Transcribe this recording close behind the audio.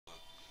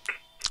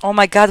Oh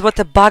my god, what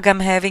a bug I'm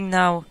having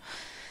now.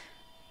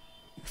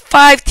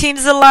 5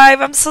 teams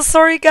alive. I'm so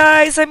sorry,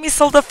 guys. I miss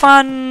all the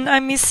fun. I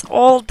miss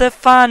all the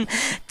fun.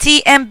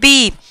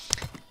 TMB.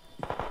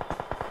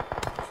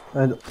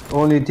 And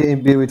only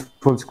TMB with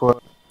full squad.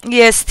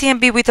 Yes,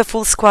 TMB with a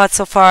full squad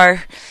so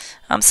far.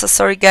 I'm so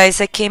sorry, guys.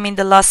 I came in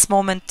the last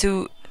moment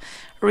to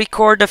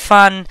record the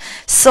fun.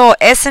 So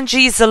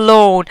SNG is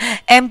alone.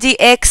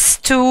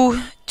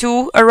 MDX2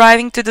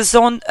 arriving to the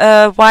zone.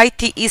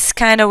 YT is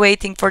kind of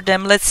waiting for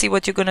them. Let's see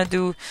what you're gonna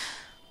do.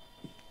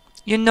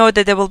 You know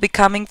that they will be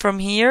coming from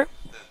here.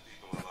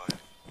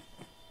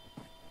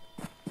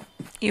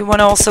 You want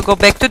to also go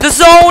back to the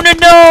zone.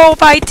 No,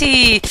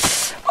 YT.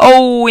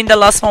 Oh, in the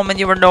last moment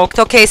you were knocked.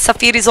 Okay,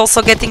 Safir is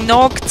also getting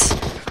knocked.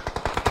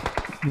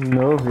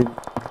 No,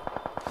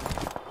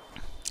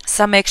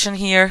 some action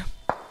here.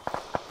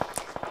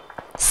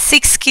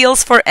 6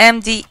 kills for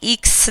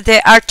MDX.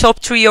 They are top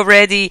 3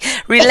 already.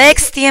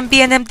 Relax, TMB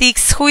and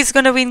MDX. Who is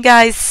gonna win,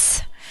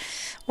 guys?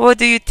 What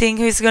do you think?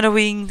 Who is gonna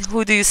win?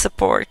 Who do you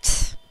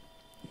support?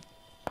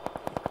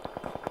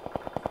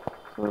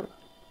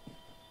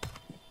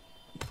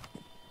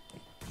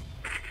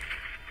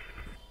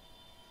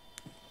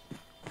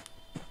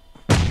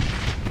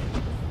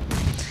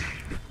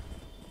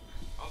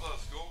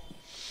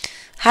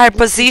 Higher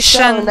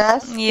position.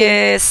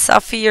 Yes,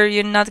 Safir,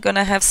 you're not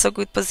gonna have so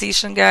good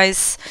position,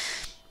 guys.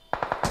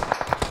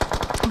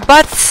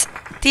 But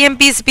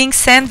TMB is being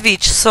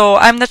sandwiched, so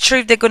I'm not sure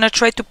if they're gonna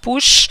try to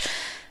push.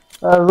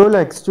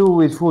 Rolex 2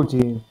 with full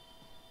team.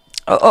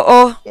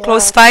 Yeah.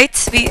 Close fight,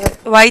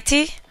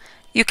 Whitey.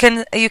 You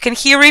can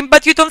hear him,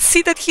 but you don't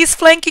see that he's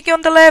flanking you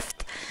on the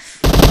left.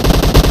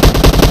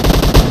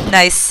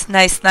 Nice,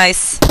 nice,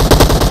 nice.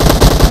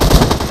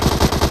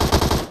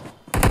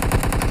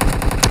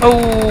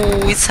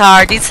 Oh, it's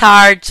hard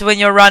when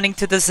you're running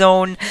to the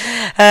zone.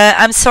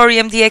 I'm sorry,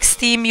 MDX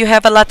team, you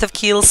have a lot of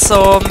kills,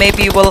 so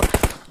maybe we'll...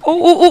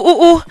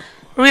 Oh,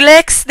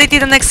 relax, they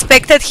didn't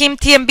expect that.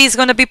 TMB is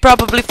gonna be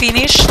probably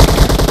finished.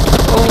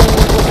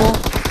 Oh.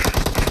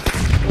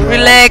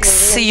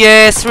 Relax,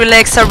 yes,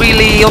 Relax are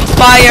really on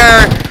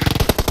fire.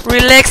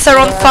 Relax are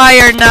on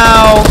fire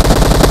now.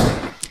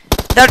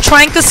 They're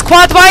trying to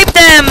squad wipe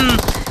them.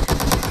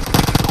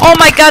 Oh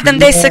my god,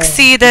 and they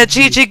succeeded.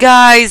 GG,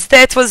 guys.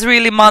 That was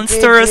really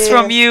monstrous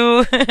from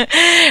you.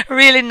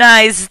 Really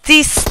nice.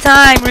 This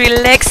time,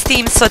 Relax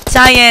team, so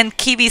Tyen,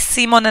 Kiwi,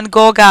 Simon, and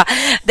Goga,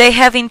 they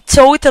have in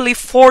totally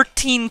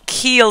 14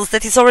 kills.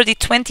 That is already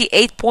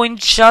 28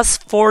 points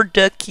just for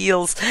the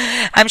kills.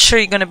 I'm sure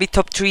you're going to be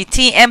top 3.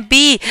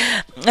 TMB,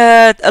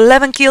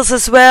 11 kills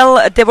as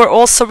well. They were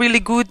also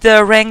really good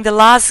ranked the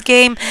last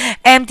game.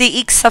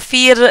 MDX,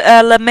 Safir,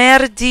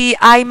 Lamerdi,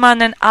 Ayman,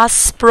 and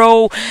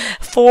Aspro,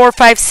 4,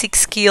 5,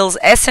 6 kills.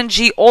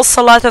 SNG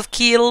also a lot of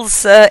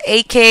kills.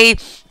 AK,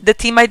 the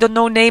team I don't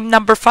know name,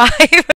 number 5.